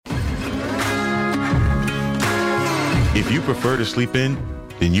If you prefer to sleep in,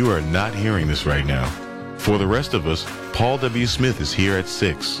 then you are not hearing this right now. For the rest of us, Paul W. Smith is here at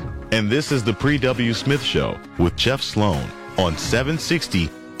 6. And this is the Pre-W. Smith Show with Jeff Sloan on 760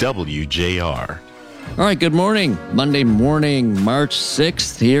 WJR. All right, good morning. Monday morning, March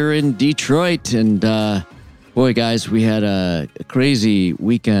 6th here in Detroit. And boy, guys, we had a crazy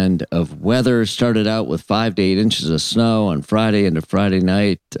weekend of weather. Started out with 5 to 8 inches of snow on Friday into Friday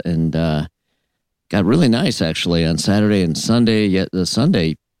night. And got really nice, actually, on Saturday and Sunday. Yet the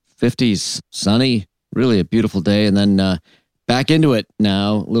Sunday, 50s, sunny, really a beautiful day. And then back into it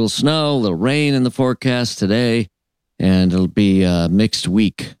now. A little snow, a little rain in the forecast today. And it'll be a mixed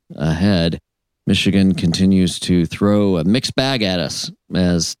week ahead. Michigan continues to throw a mixed bag at us,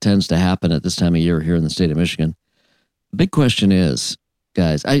 as tends to happen at this time of year here in the state of Michigan. The big question is,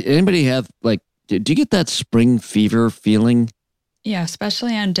 guys, anybody have, do you get that spring fever feeling? Yeah,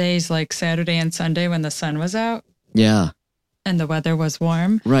 especially on days like Saturday and Sunday when the sun was out. Yeah. And the weather was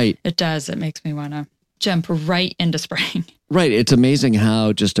warm. Right. It does. It makes me want to jump right into spring. Right. It's amazing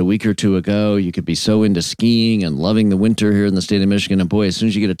how just a week or two ago, you could be so into skiing and loving the winter here in the state of Michigan. And boy, as soon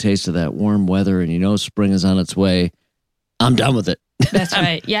as you get a taste of that warm weather and you know spring is on its way, I'm done with it. That's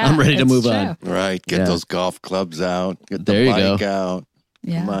right. Yeah. I'm ready to move on. Right. Get those golf clubs out. Get the bike out.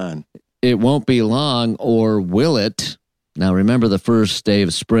 Yeah. Come on. It won't be long, or will it? Now, remember, the first day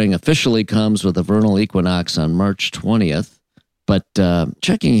of spring officially comes with the vernal equinox on March 20th. But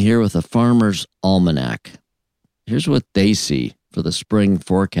checking here with the Farmer's Almanac, here's what they see for the spring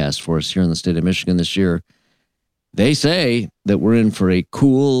forecast for us here in the state of Michigan this year. They say that we're in for a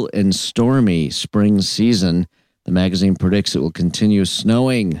cool and stormy spring season. The magazine predicts it will continue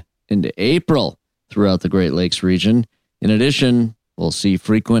snowing into April throughout the Great Lakes region. In addition, we'll see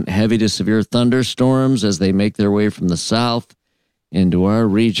frequent heavy to severe thunderstorms as they make their way from the south into our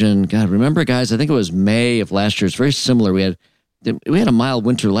region. God, remember, guys, I think it was May of last year. It's very similar. We had a mild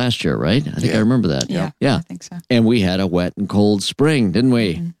winter last year, right? I think I remember that. Yeah, I think so. And we had a wet and cold spring, didn't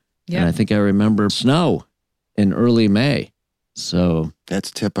we? Mm-hmm. Yeah. And I think I remember snow in early May. So that's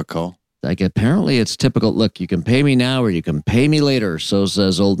typical. Apparently it's typical. Look, you can pay me now or you can pay me later. So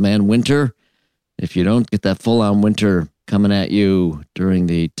says old man winter. If you don't get that full-on winter coming at you during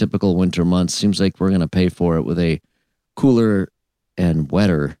the typical winter months, seems like we're going to pay for it with a cooler and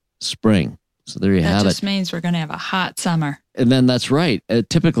wetter spring. So there you have it. That just means we're going to have a hot summer. And then that's right.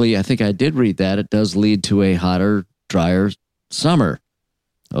 Typically, I think I did read that. It does lead to a hotter, drier summer.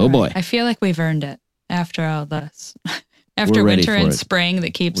 Oh, right. boy. I feel like we've earned it after all this. We're After ready winter for and it. spring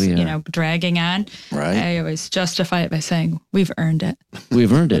that keeps, dragging on. Right. I always justify it by saying, we've earned it.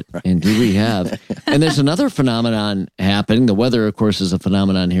 We've earned it. Indeed, we have. And there's another phenomenon happening. The weather, of course, is a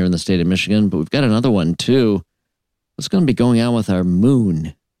phenomenon here in the state of Michigan, but we've got another one, too. What's going to be going on with our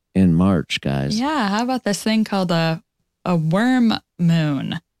moon in March, guys? Yeah, how about this thing called a worm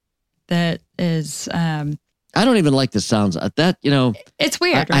moon that is... I don't even like the sounds of that, It's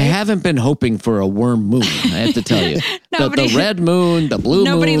weird, I right? haven't been hoping for a worm moon, I have to tell you. the red moon, the blue moon.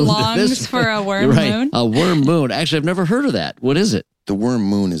 Nobody longs for a worm moon. A worm moon. Actually, I've never heard of that. What is it? The worm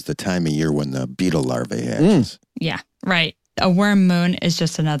moon is the time of year when the beetle larvae hatches. Yeah, right. A worm moon is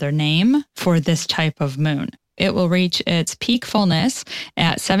just another name for this type of moon. It will reach its peak fullness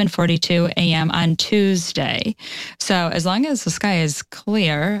at 7:42 a.m. on Tuesday. So as long as the sky is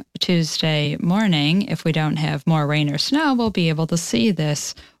clear Tuesday morning, if we don't have more rain or snow, we'll be able to see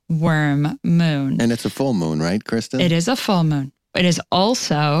this worm moon. And it's a full moon, right, Kristin? It is a full moon. It has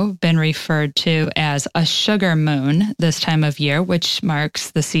also been referred to as a sugar moon this time of year, which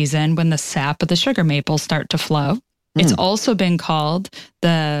marks the season when the sap of the sugar maples start to flow. It's also been called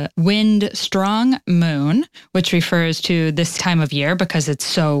the wind strong moon, which refers to this time of year because it's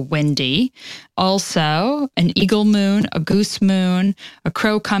so windy. Also, an eagle moon, a goose moon, a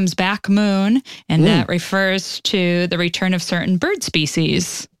crow comes back moon, and that refers to the return of certain bird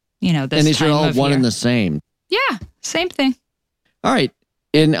species. This time of year. And these are all one and the same. Yeah, same thing. All right.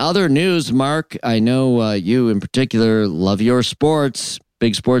 In other news, Mark, I know you in particular love your sports.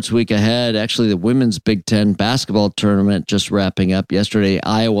 Big sports week ahead. Actually, the women's Big Ten basketball tournament just wrapping up yesterday.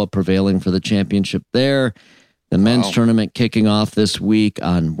 Iowa prevailing for the championship there. The men's tournament kicking off this week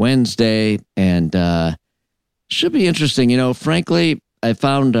on Wednesday. And should be interesting. Frankly, I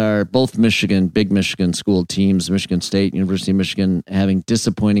found our both big Michigan school teams, Michigan State, University of Michigan, having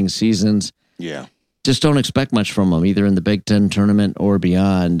disappointing seasons. Yeah. Just don't expect much from them, either in the Big Ten tournament or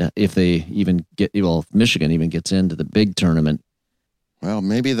beyond, if they even if Michigan even gets into the big tournament. Well,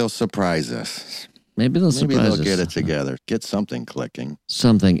 maybe they'll surprise us. maybe they'll surprise us. Maybe they'll get it together. Get something clicking.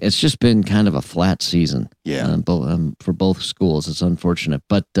 Something. It's just been kind of a flat season. Yeah. For both schools. It's unfortunate.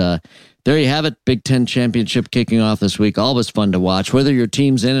 But there you have it. Big Ten Championship kicking off this week. Always fun to watch. Whether your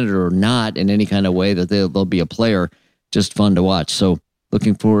team's in it or not in any kind of way that they'll be a player, just fun to watch. So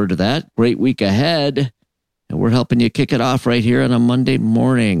looking forward to that. Great week ahead. And we're helping you kick it off right here on a Monday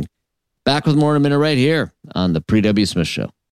morning. Back with more in a minute right here on the Pre-W Smith Show.